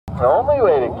The only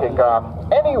way to kick off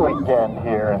any weekend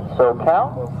here in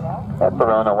SoCal at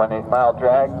Barona 1/8 Mile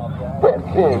Drag. This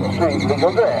is Street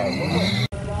Legal Drag.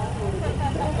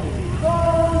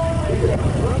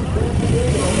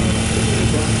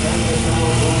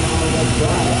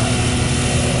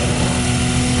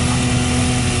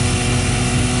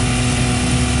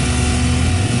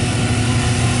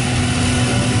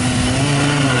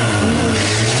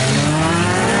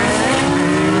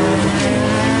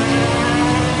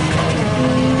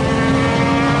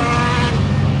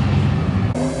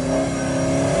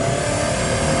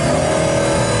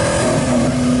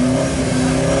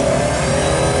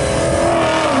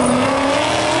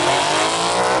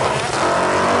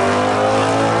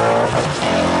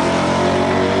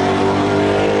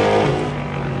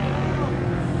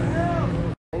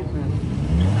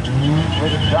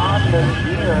 With John this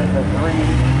year in the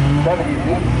 370Z.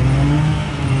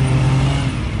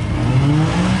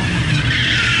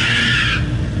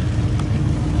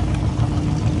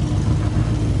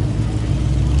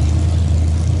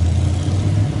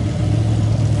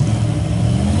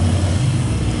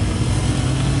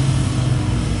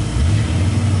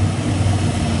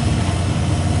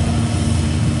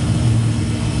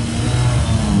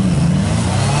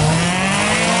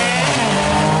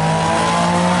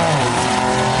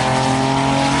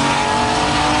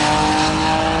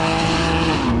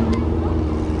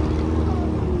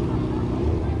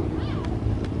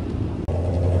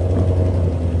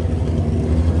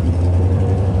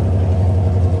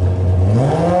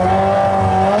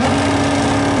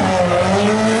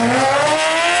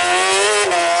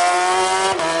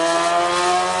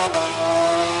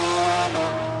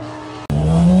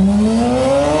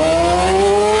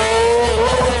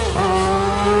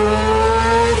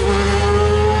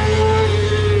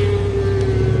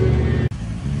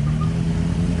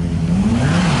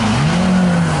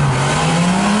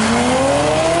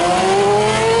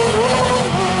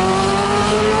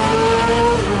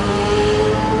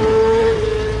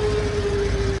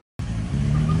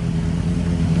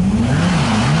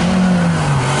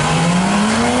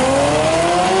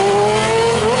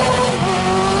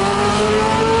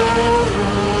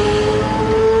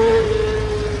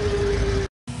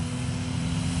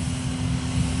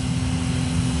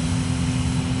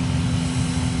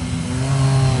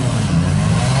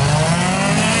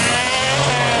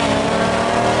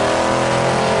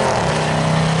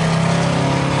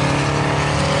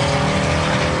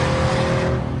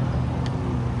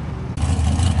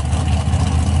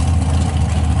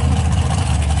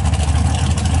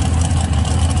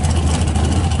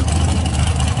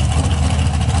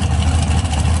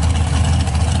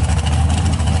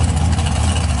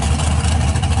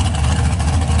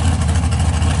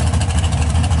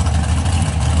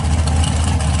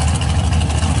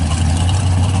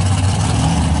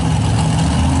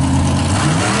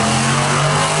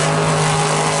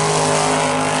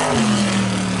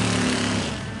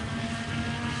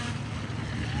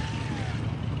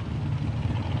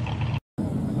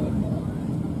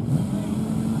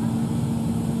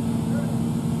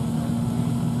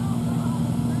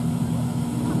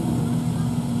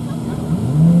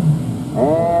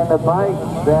 The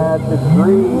bikes that the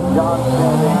 3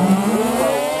 Johnson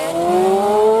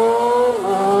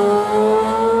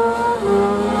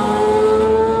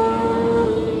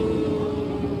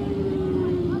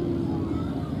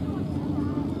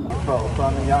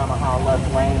from the Yamaha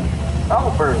left lane,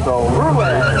 Alberto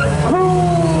Ruiz.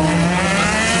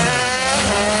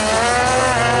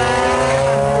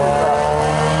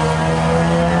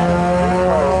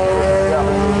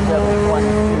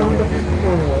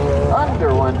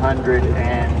 Under 103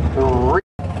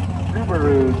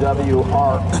 Subaru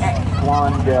WRX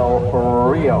Juan Del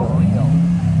Rio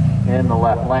in the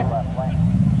left lane.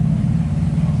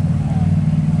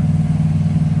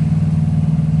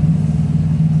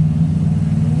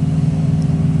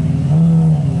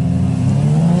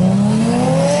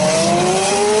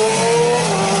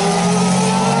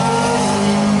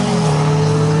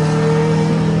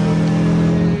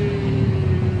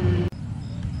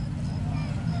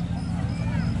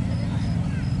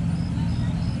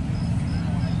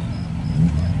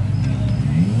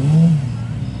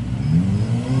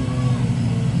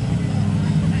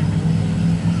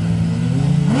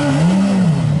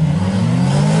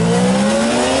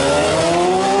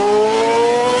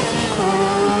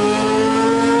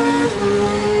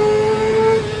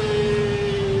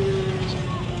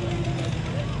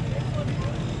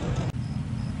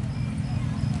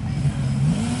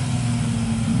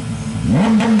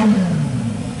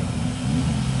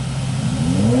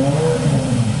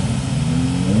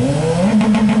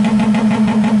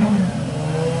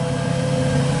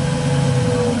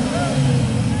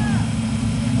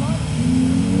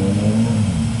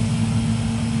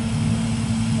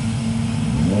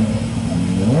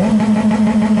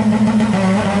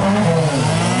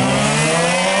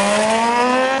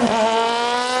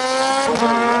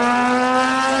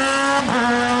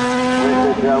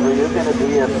 over, you're going to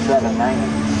be a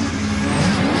 790.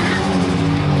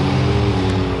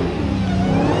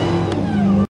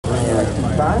 Reaction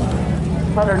time,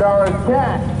 $100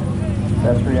 cash.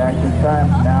 Best reaction time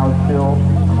now still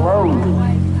closed,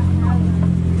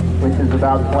 which is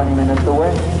about 20 minutes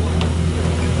away.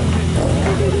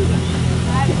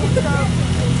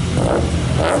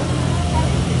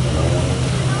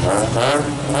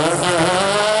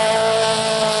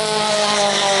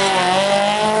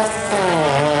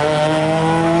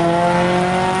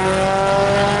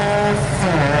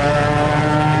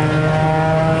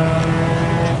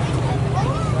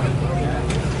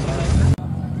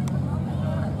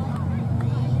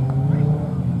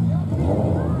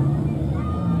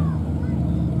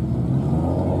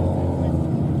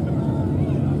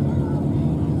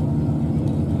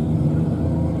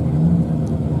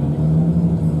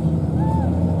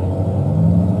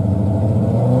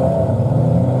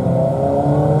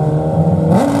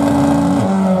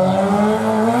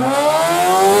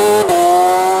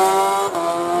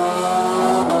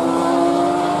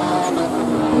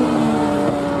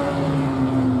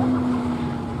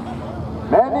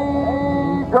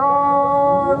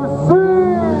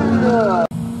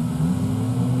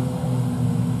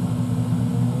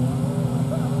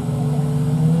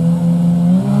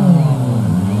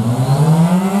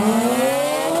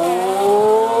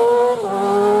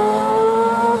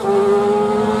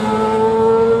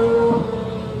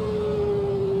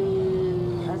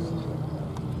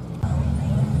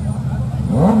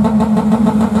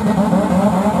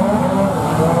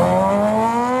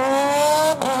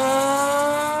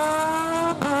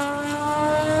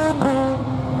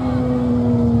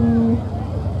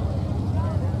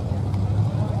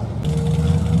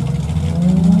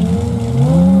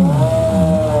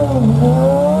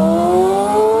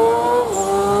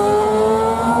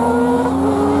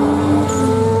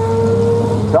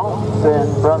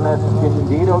 From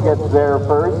Escondido gets there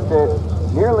first at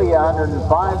nearly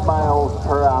 105 miles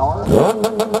per hour.